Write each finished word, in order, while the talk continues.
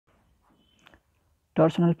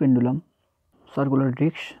Torsional pendulum, circular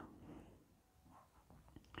disc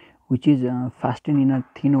which is fastened in a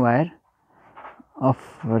thin wire of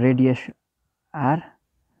radius r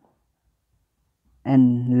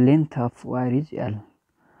and length of wire is L.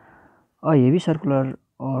 A heavy circular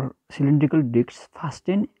or cylindrical disc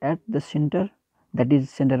fastened at the center, that is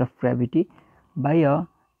center of gravity, by a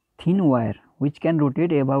thin wire which can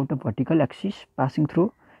rotate about a vertical axis passing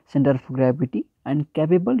through center of gravity and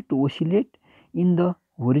capable to oscillate in the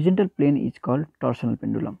horizontal plane is called torsional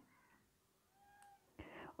pendulum.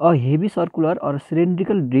 A heavy circular or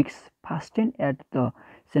cylindrical disc fastened at the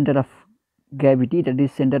center of gravity, that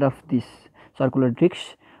is center of this circular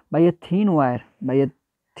disc, by a thin wire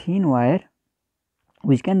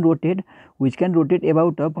which can rotate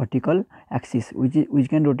about a vertical axis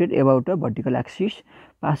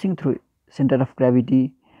passing through center of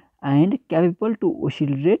gravity and capable to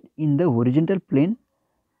oscillate in the horizontal plane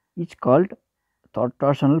is called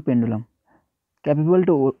torsional pendulum. Capable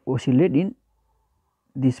to oscillate in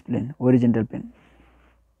this plane, horizontal plane.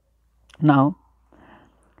 Now,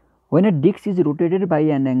 when a disc is rotated by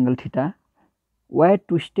an angle theta, wire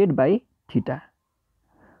twisted by theta,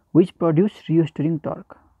 which produce restoring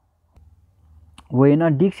torque. When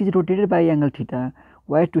a disc is rotated by angle theta,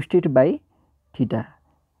 wire twisted by theta,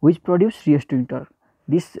 which produce restoring torque.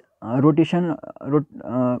 This angle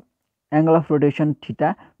of rotation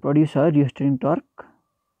theta produce a restoring torque.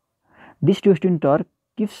 This restoring torque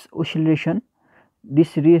gives oscillation.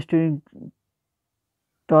 This restoring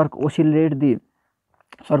torque oscillate the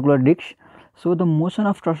circular disc. So the motion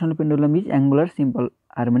of torsional pendulum is angular simple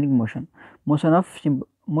harmonic motion. Motion of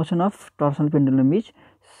torsional pendulum is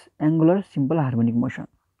angular simple harmonic motion,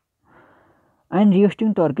 and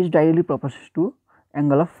restoring torque is directly proportional to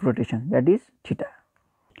angle of rotation, that is theta.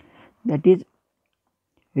 That is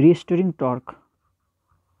restoring torque.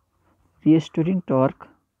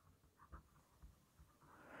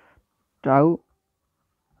 Tau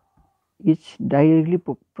is directly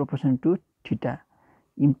proportional to theta,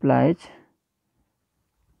 implies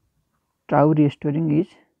tau restoring is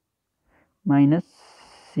minus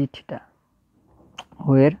c theta,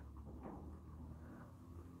 where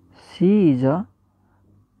c is a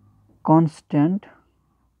constant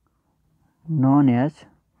known as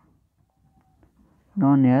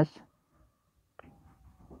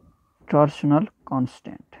torsional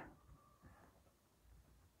constant.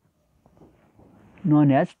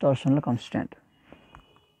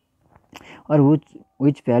 Or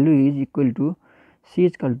which value is equal to c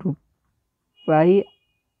is equal to pi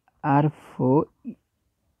r4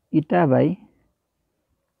 eta by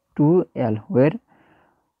 2l, where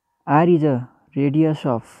r is a radius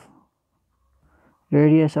of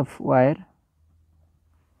wire,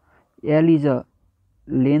 l is a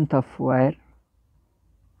length of wire,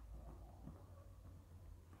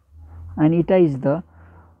 and eta is the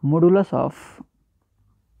modulus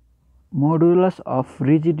of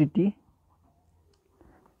rigidity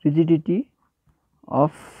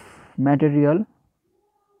of material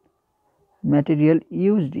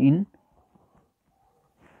used in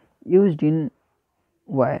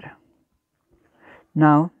wire.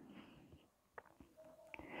 Now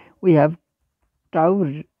we have tau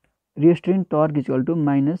restoring torque is equal to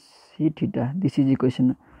minus c theta. This is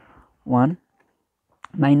equation 1.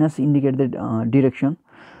 Minus indicate the direction.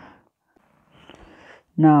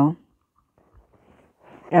 Now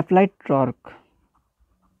applied torque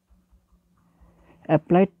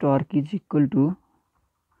is equal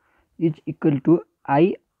to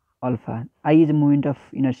I alpha. I is the moment of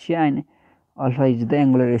inertia and alpha is the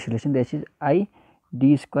angular acceleration. This is I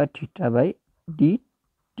d square theta by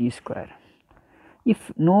dt square.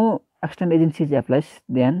 If no external agency applies,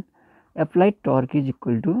 then applied torque is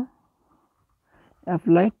equal to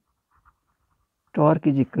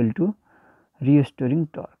restoring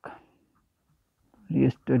torque.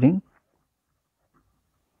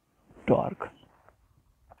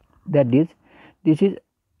 That is, this is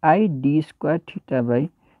I d square theta by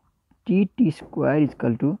dt square is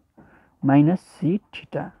equal to minus c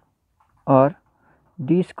theta, or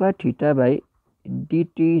d square theta by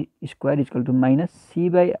dt square is equal to minus c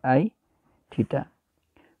by I theta,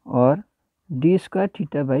 or d square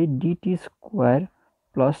theta by dt square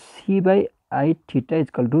plus c by I theta is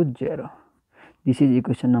equal to 0. This is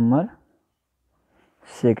equation number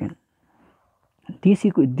 2.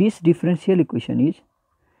 This differential equation is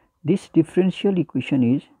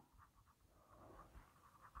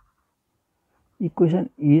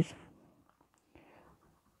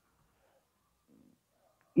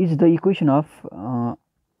the equation of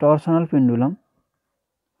torsional pendulum.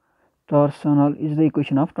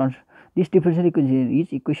 This differential equation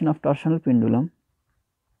is equation of torsional pendulum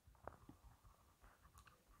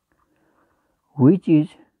which is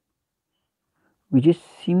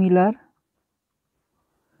similar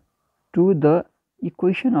to the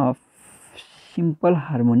equation of simple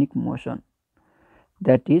harmonic motion,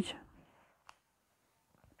 that is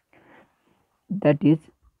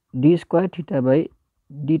d square theta by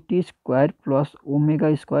dt square plus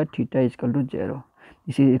omega square theta is equal to 0.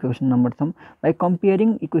 This is equation number thumb. By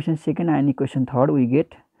comparing equation second and equation third, we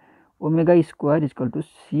get omega square is equal to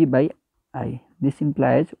c by I. This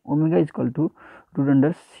implies omega is equal to root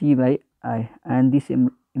under c by I, and this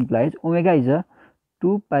implies omega is a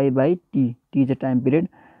 2 pi by t. T is a time period,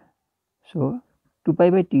 so 2 pi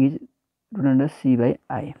by t is root under c by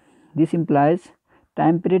I. This implies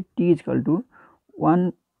time period t is equal to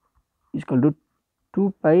 1 is equal to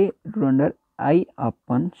 2 pi root under I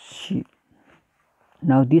upon c.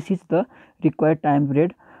 Now this is the required time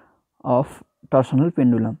period of torsional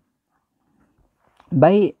pendulum.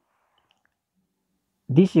 By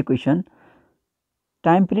this equation,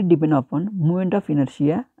 time period depend upon moment of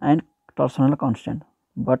inertia and torsional constant,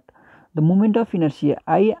 but the moment of inertia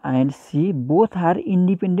I and c both are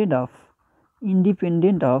independent of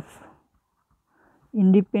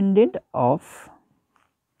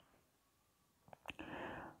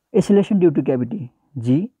acceleration due to gravity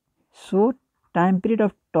g. So time period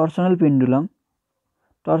of torsional pendulum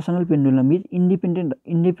is independent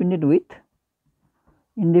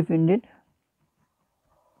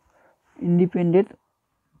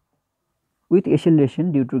with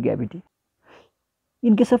acceleration due to gravity.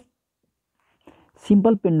 In case of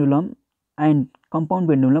simple pendulum and compound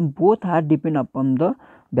pendulum, both are depend upon the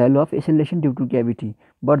value of acceleration due to gravity,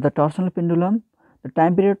 but the torsional pendulum, the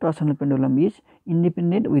time period of torsional pendulum is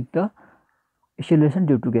independent with the acceleration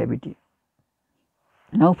due to gravity.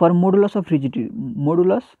 Now for modulus of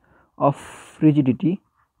rigidity,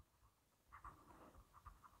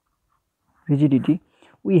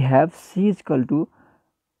 we have c is equal to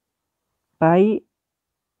pi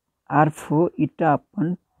r4 eta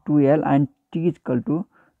upon 2l and t is equal to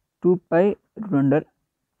 2 pi root under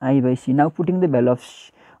I by c. Now putting the value of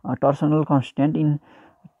torsional constant in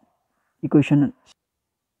equation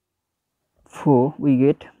 4, we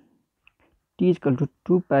get t is equal to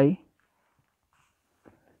 2 pi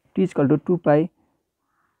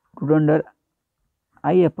root under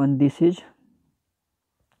I upon this is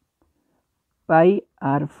pi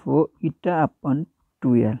r4 eta upon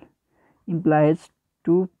 2l, implies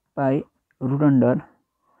 2 pi root under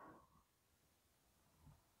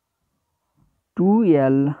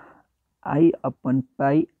 2l I upon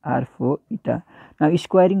pi r4 eta. Now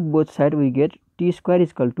squaring both sides, we get t square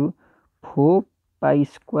is equal to 4 pi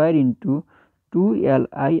square into 2l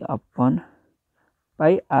I upon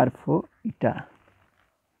pi r4 eta.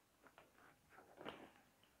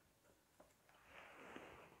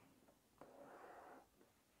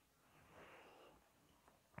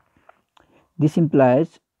 This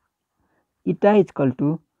implies eta is equal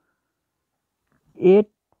to 8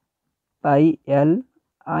 pi l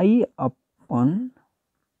I upon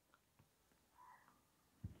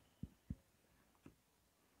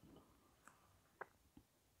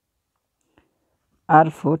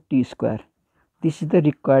r4 t square. This is the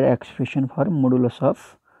required expression for modulus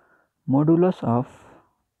of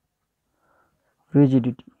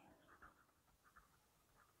rigidity.